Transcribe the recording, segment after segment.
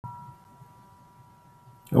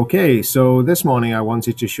Okay, so this morning I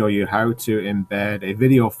wanted to show you how to embed a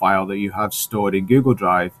video file that you have stored in Google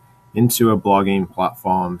Drive into a blogging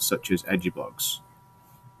platform such as Edublogs.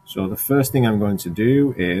 So the first thing I'm going to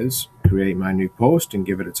do is create my new post and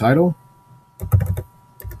give it a title.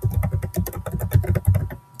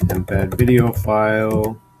 Embed video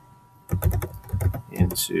file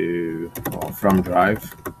into or from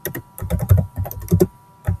Drive.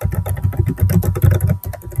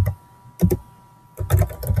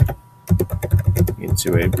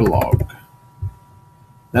 Into a blog.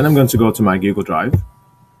 Then I'm going to go to my Google Drive.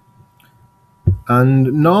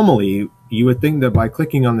 And normally you would think that by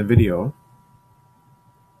clicking on the video,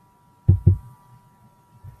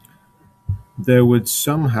 there would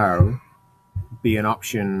somehow be an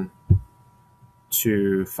option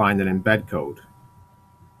to find an embed code.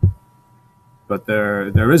 But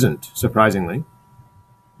there isn't, surprisingly.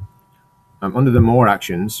 Under the more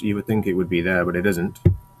actions, you would think it would be there, but it isn't,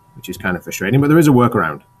 which is kind of frustrating. But there is a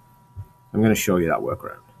workaround. I'm going to show you that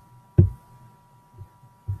workaround.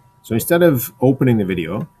 So instead of opening the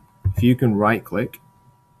video, if you can right click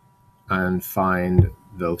and find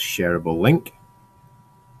the shareable link,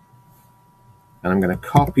 and I'm going to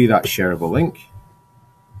copy that shareable link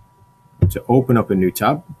to open up a new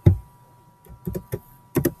tab.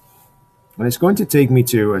 And it's going to take me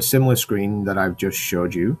to a similar screen that I've just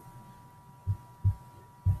showed you.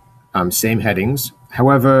 Same headings.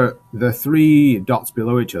 However, the three dots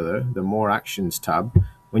below each other, the More Actions tab,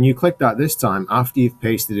 when you click that this time, after you've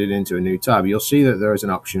pasted it into a new tab, you'll see that there is an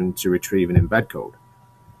option to retrieve an embed code.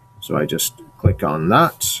 So I just click on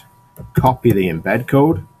that, copy the embed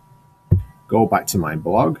code, go back to my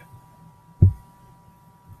blog,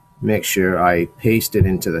 make sure I paste it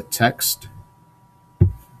into the text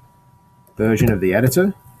version of the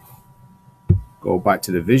editor, go back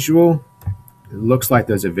to the visual. It looks like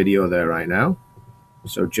there's a video there right now.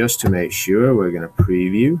 So just to make sure, we're going to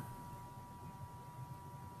preview.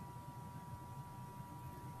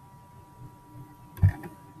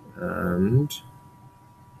 And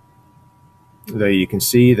there you can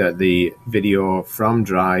see that the video from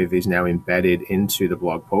Drive is now embedded into the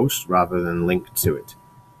blog post rather than linked to it.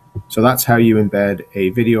 So that's how you embed a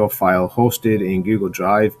video file hosted in Google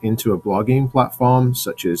Drive into a blogging platform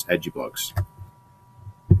such as Edublogs.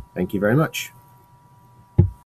 Thank you very much.